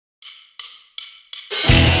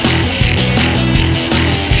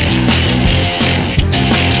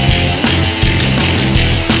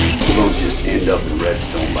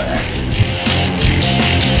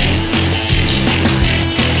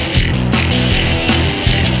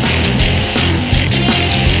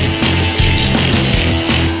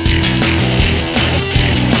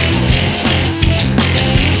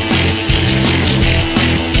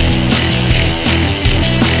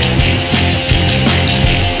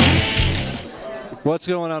What's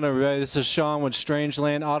going on, everybody? This is Sean with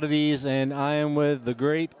Strangeland Oddities, and I am with the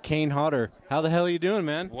great Kane Hodder. How the hell are you doing,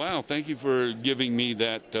 man? Wow, thank you for giving me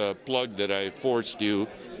that plug that I forced you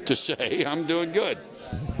to say. I'm doing good.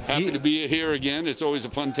 Happy to be here again. It's always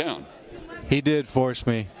a fun town. He did force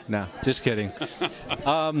me. No, just kidding.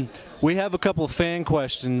 We have a couple of fan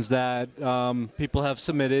questions that people have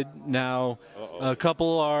submitted. Now, a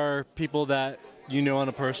couple are people that you know on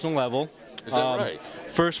a personal level. Is that right?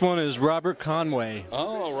 First one is Robert Conway.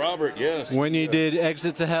 Oh, Robert, yes. When you did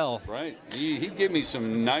Exit to Hell. Right. He gave me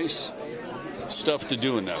some nice stuff to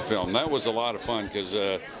do in that film. That was a lot of fun because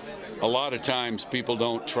a lot of times people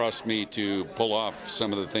don't trust me to pull off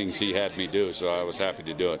some of the things he had me do, so I was happy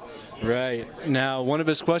to do it. Right. Now, one of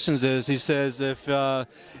his questions is, he says, if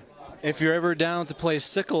you're ever down to play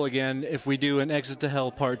Sickle again, if we do an Exit to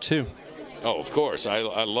Hell Part 2. Oh, of course. I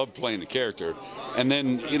love playing the character. And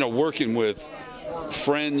then, you know, working with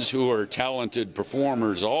friends who are talented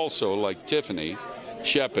performers also, like Tiffany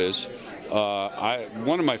Shepis.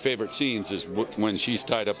 One of my favorite scenes is when she's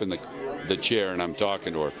tied up in the chair and I'm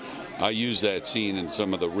talking to her. I use that scene in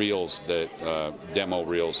some of the reels, that demo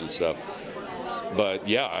reels and stuff. But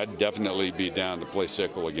yeah, I'd definitely be down to play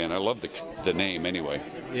Sickle again. I love the name anyway.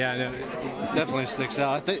 Yeah, no, it definitely sticks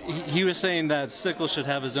out. I think he was saying that Sickle should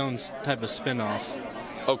have his own type of spin-off.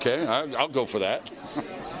 Okay, I'll go for that.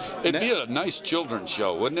 It'd be a nice children's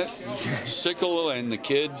show, wouldn't it? Sickle and the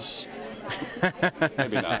kids.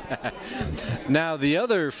 Maybe not. Now, the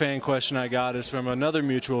other fan question I got is from another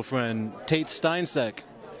mutual friend, Tate Steinsiek.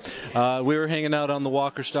 We were hanging out on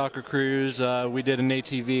the Stalker Cruise. We did an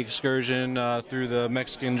ATV excursion through the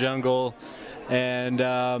Mexican jungle, and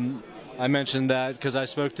I mentioned that because I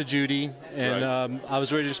spoke to Judy, and right. I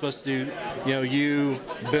was originally supposed to do, you,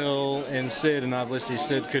 Bill, and Sid, and obviously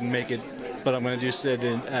Sid couldn't make it, but I'm going to do Sid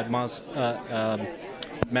at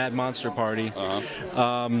Mad Monster Party.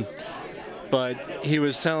 But he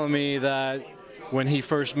was telling me that when he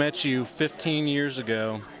first met you 15 years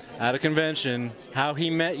ago at a convention, how he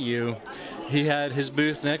met you, he had his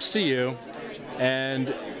booth next to you,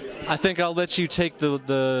 and I think I'll let you take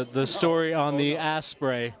the story on the ass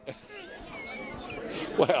spray.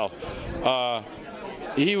 Well,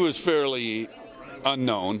 he was fairly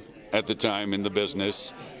unknown at the time in the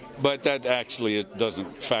business, but that actually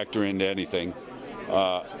doesn't factor into anything.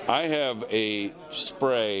 I have a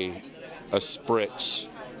spray, a spritz,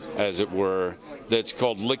 as it were, that's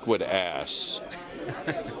called liquid ass.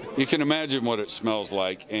 You can imagine what it smells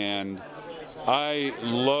like, and I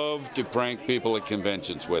love to prank people at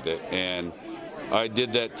conventions with it, and I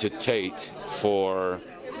did that to Tate for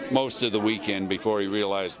most of the weekend before he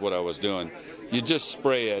realized what I was doing. You just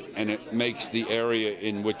spray it, and it makes the area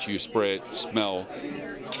in which you spray it smell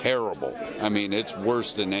terrible. I mean, it's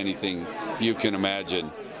worse than anything you can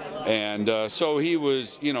imagine. And so he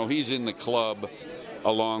was, he's in the club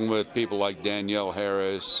along with people like Danielle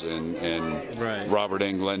Harris and right. Robert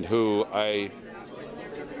Englund, who I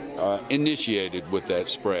initiated with that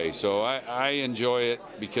spray. So I enjoy it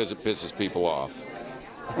because it pisses people off.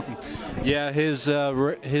 Yeah, his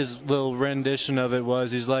little rendition of it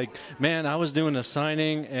was, he's like, man, I was doing a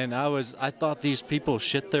signing and I thought these people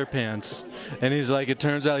shit their pants, and he's like, it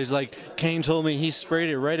turns out, he's like, Kane told me he sprayed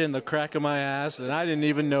it right in the crack of my ass and I didn't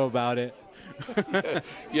even know about it.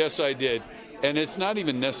 Yes, I did. And it's not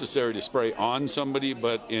even necessary to spray on somebody,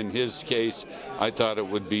 but in his case, I thought it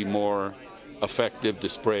would be more effective to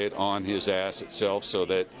spray it on his ass itself so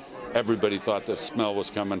that everybody thought the smell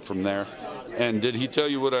was coming from there. And did he tell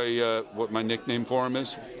you what my nickname for him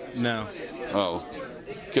is? No. Oh,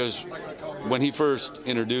 because when he first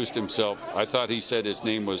introduced himself, I thought he said his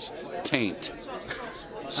name was Taint.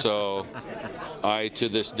 So I, to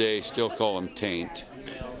this day, still call him Taint.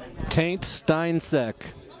 Tate Steinsiek.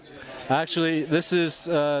 Actually, this is,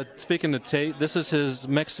 speaking of Tate, this is his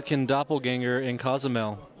Mexican doppelganger in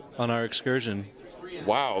Cozumel on our excursion.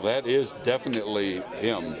 Wow, that is definitely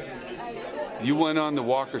him. You went on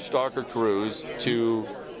the Stalker Cruise to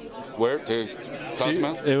where? To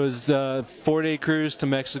Cozumel? It was a 4-day cruise to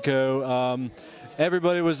Mexico.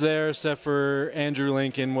 Everybody was there except for Andrew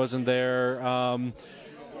Lincoln wasn't there.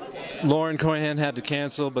 Lauren Cohan had to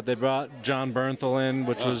cancel, but they brought John Bernthal in,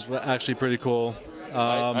 which was actually pretty cool.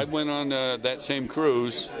 I went on that same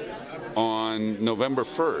cruise on November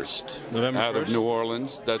 1st out of New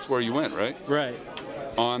Orleans. That's where you went, right? Right.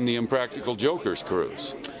 On the Impractical Jokers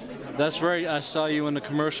cruise. That's right. I saw you in the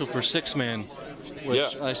commercial for Sixthman,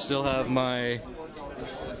 which I still have my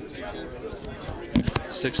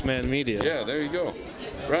Sixthman media. Yeah, there you go.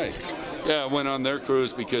 Right. Yeah, I went on their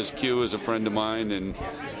cruise because Q is a friend of mine, and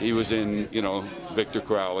he was in, Victor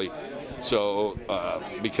Crowley. So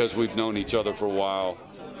because we've known each other for a while,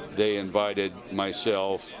 they invited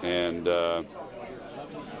myself and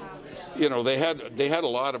you know, they had a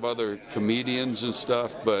lot of other comedians and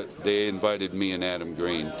stuff, but they invited me and Adam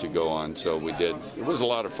Green to go on, so we did. It was a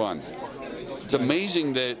lot of fun. It's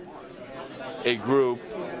amazing that a group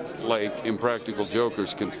like Impractical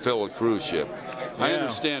Jokers can fill a cruise ship. Yeah. I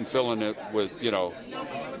understand filling it with, you know,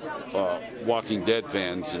 Walking Dead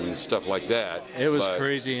fans and stuff like that. It was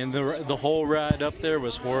crazy, and the whole ride up there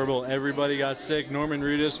was horrible. Everybody got sick. Norman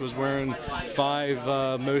Reedus was wearing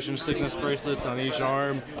 5 motion sickness bracelets on each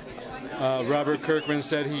arm. Robert Kirkman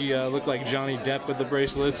said he looked like Johnny Depp with the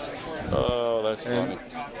bracelets. Oh, that's funny.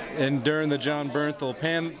 And during the John Bernthal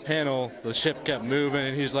panel, the ship kept moving,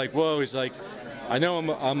 and he's like, "Whoa!" He's like, "I know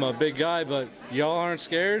I'm a big guy, but y'all aren't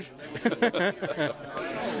scared."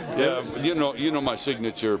 Yeah, you know, my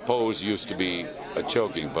signature pose used to be a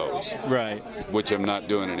choking pose, right? Which I'm not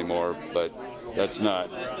doing anymore. But that's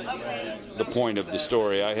not the point of the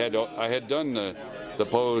story. I had done the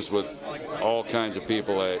pose with all kinds of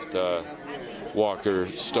people at Walker,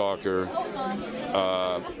 Stalker,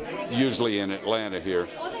 usually in Atlanta here,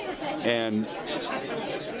 and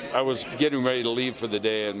I was getting ready to leave for the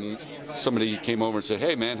day, and somebody came over and said,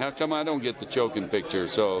 "Hey man, how come I don't get the choking picture?"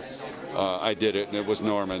 So I did it, and it was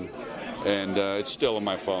Norman, and it's still on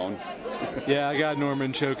my phone. Yeah, I got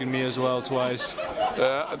Norman choking me as well twice.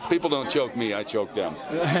 People don't choke me, I choke them.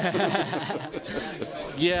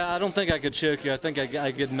 Yeah, I don't think I could choke you. I think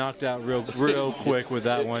I get knocked out real quick with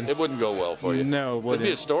that one. It wouldn't go well for you. No, it wouldn't.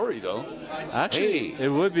 It'd be a story, though. Actually, hey, it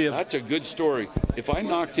would be. That's a good story. If I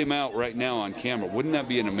knocked him out right now on camera, wouldn't that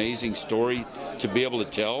be an amazing story to be able to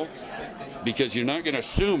tell? Because you're not going to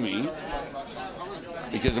sue me,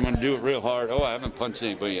 because I'm going to do it real hard. Oh, I haven't punched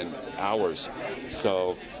anybody in hours.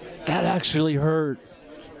 So that actually hurt.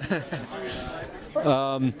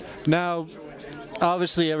 Now,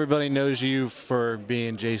 obviously, everybody knows you for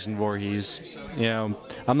being Jason Voorhees. You know,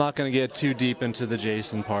 I'm not going to get too deep into the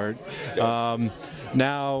Jason part.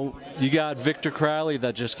 Now, you got Victor Crowley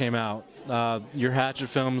that just came out. Your Hatchet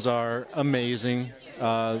films are amazing.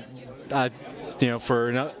 You know, for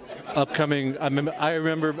an upcoming, I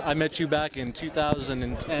remember I met you back in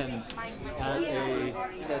 2010 at a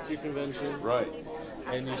tattoo convention. Right.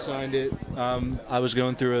 And you signed it. I was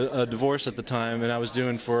going through a divorce at the time, and I was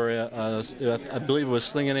doing for, I believe it was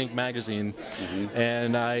Sling and Ink magazine. Mm-hmm.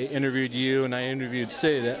 And I interviewed you, and I interviewed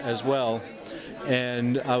Sid as well.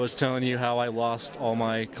 And I was telling you how I lost all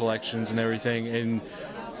my collections and everything. And,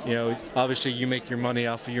 you know, obviously you make your money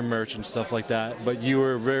off of your merch and stuff like that. But you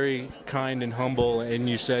were very kind and humble, and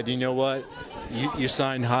you said, you know what? You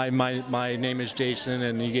signed, "Hi, my name is Jason,"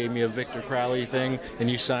 and you gave me a Victor Crowley thing, and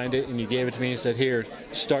you signed it, and you gave it to me and said, "Here,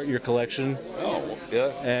 start your collection." Oh,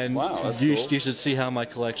 yeah. And wow, that's you, cool. You should see how my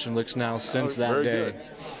collection looks now since that very day.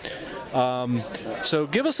 Good. So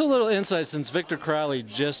give us a little insight, since Victor Crowley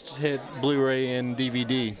just hit Blu-ray and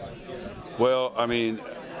DVD. Well, I mean,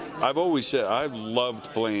 I've always said I've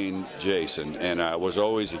loved playing Jason, and I was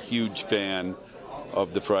always a huge fan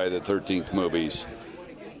of the Friday the 13th movies.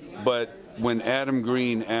 But when Adam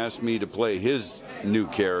Green asked me to play his new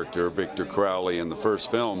character, Victor Crowley, in the first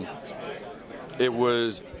film, it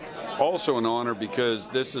was also an honor because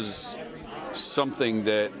this is something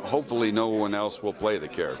that hopefully no one else will play the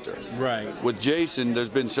character. Right. With Jason, there's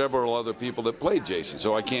been several other people that played Jason,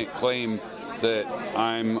 so I can't claim that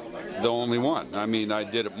I'm the only one. I mean, I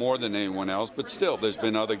did it more than anyone else, but still, there's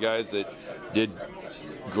been other guys that did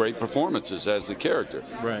great performances as the character.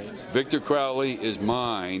 Right. Victor Crowley is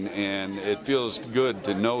mine, and it feels good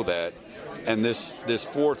to know that. And this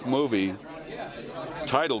fourth movie,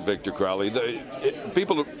 titled Victor Crowley,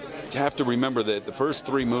 people have to remember that the first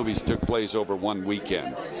 3 movies took place over 1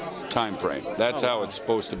 weekend time frame. That's how it's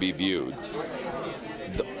supposed to be viewed.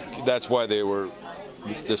 That's why the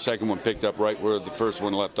second one picked up right where the first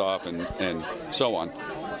one left off, and so on.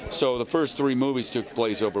 So the first 3 movies took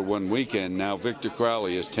place over 1 weekend. Now Victor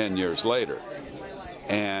Crowley is 10 years later.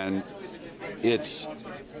 And it's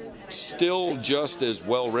still just as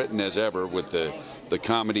well written as ever, with the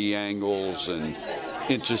comedy angles and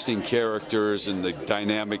interesting characters and the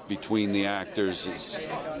dynamic between the actors.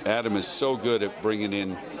 Adam is so good at bringing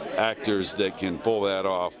in actors that can pull that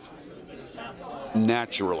off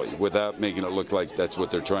naturally without making it look like that's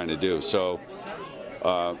what they're trying to do. So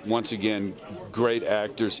once again, great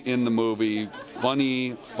actors in the movie,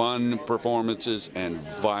 funny, fun performances, and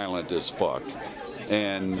violent as fuck.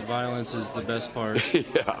 And the violence is the best part.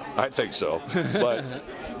 Yeah, I think so. But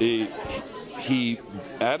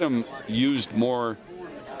Adam used more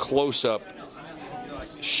close-up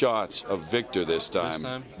shots of Victor this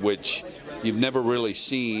time, which you've never really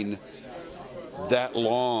seen that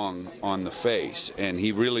long on the face, and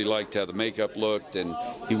he really liked how the makeup looked, and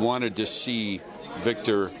he wanted to see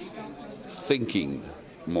Victor thinking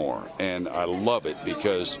more, and I love it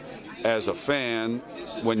because as a fan,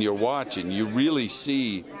 when you're watching, you really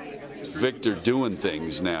see Victor doing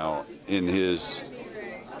things now in his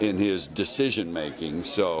decision making.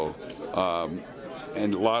 So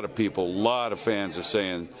and a lot of people, a lot of fans are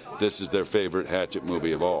saying this is their favorite Hatchet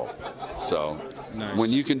movie of all. So nice.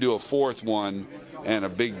 When you can do a fourth one and a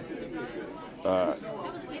big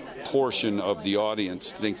portion of the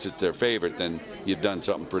audience thinks it's their favorite, then you've done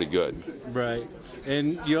something pretty good. Right.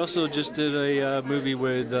 And you also just did a movie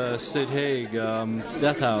with Sid Haig,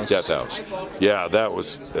 Death House. Death House. Yeah, that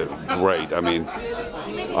was great. I mean,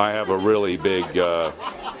 I have a really big,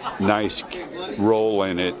 nice role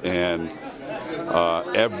in it, and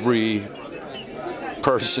every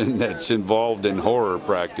person that's involved in horror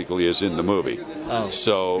practically is in the movie. Oh,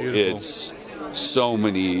 so beautiful. It's so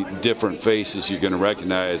many different faces you're going to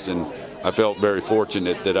recognize, and I felt very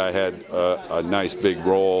fortunate that I had a nice big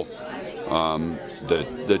role.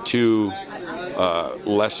 The two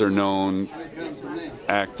lesser-known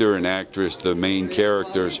actor and actress, the main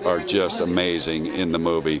characters, are just amazing in the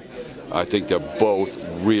movie. I think they're both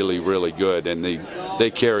really, really good, and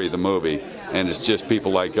they carry the movie. And it's just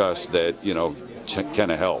people like us that, you know,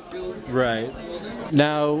 kind of help. Right.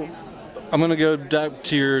 Now, I'm going to go back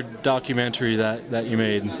to your documentary that you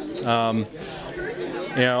made. You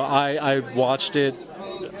know, I watched it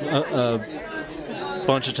a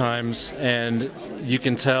bunch of times, and you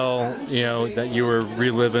can tell, you know, that you were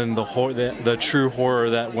reliving the true horror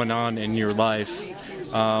that went on in your life.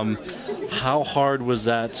 How hard was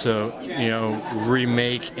that to, you know,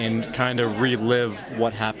 remake and kind of relive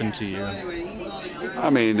what happened to you? I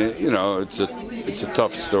mean, you know, it's a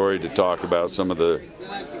tough story to talk about, some of the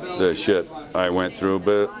shit I went through,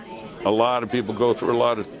 but a lot of people go through a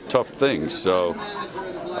lot of tough things. So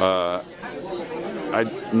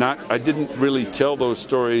I didn't really tell those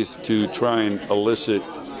stories to try and elicit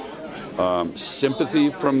sympathy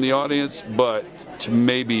from the audience, but to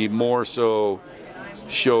maybe more so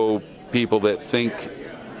show people that think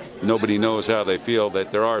nobody knows how they feel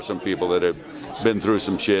that there are some people that have been through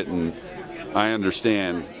some shit, and I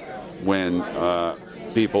understand when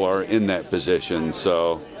people are in that position.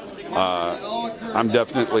 So I'm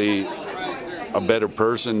definitely a better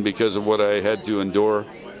person because of what I had to endure.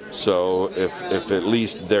 So if at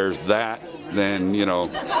least there's that, then, you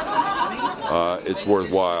know, it's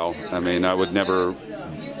worthwhile. I mean, I would never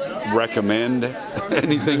recommend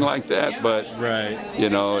anything like that, but right. You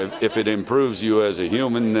know, if it improves you as a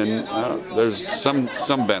human, then there's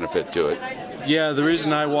some benefit to it. Yeah, the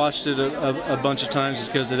reason I watched it a bunch of times is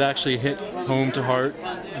because it actually hit home to heart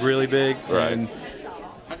really big. Right. And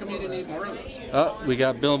how come you didn't eat more of those? Oh, we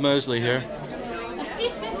got Bill Moseley here.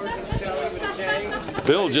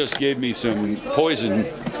 Bill just gave me some poison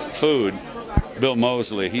food. Bill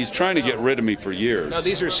Moseley. He's trying to get rid of me for years. No,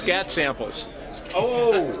 these are scat samples.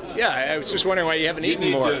 Oh! Yeah, I was just wondering why you haven't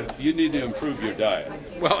eaten more. You need to improve your diet.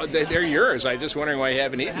 Well, they're yours. I'm just wondering why you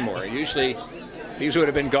haven't eaten more. Usually, these would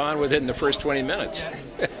have been gone within the first 20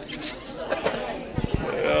 minutes.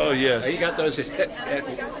 Oh, yes. You got those at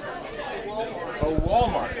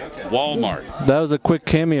Walmart. Okay. Walmart. That was a quick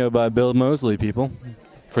cameo by Bill Moseley, people.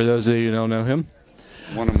 For those of you who don't know him.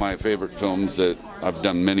 One of my favorite films that I've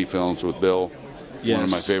done many films with Bill. Yes. One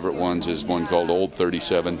of my favorite ones is one called Old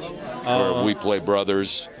 37, where we play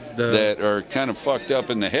brothers that are kind of fucked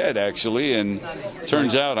up in the head, actually, and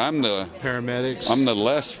turns out I'm the paramedics. I'm the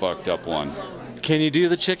less fucked up one. Can you do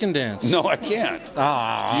the chicken dance? No, I can't.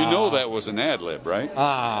 Ah. You know that was an ad lib, right?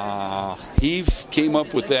 Ah. He came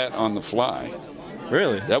up with that on the fly.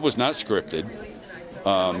 Really? That was not scripted,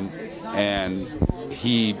 and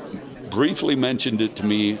he briefly mentioned it to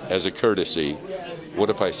me as a courtesy. What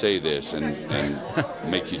if I say this and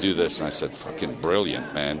make you do this? And I said, fucking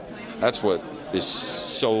brilliant, man. That's what is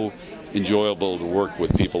so enjoyable to work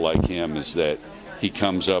with people like him, is that he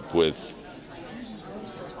comes up with,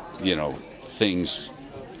 you know, things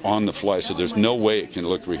on the fly. So there's no way it can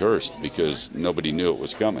look rehearsed because nobody knew it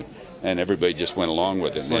was coming. And everybody just went along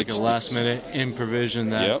with it. It's like a last minute improvisation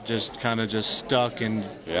that just kind of just stuck and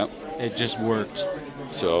it just worked.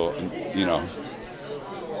 So, you know,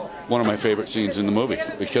 one of my favorite scenes in the movie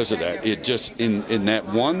because of that. It just, in that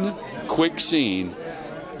one quick scene,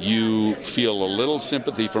 you feel a little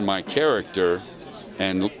sympathy for my character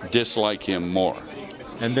and dislike him more.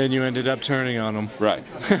 And then you ended up turning on him. Right.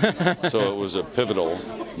 So it was a pivotal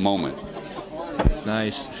moment.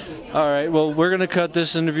 Nice. All right, well, we're going to cut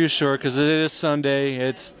this interview short because it is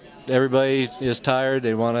Sunday. Everybody is tired.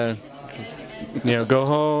 They want to go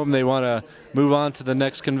home. They want to move on to the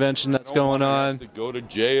next convention that's going on. To go to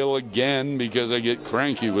jail again because I get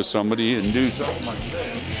cranky with somebody and do something like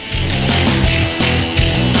that.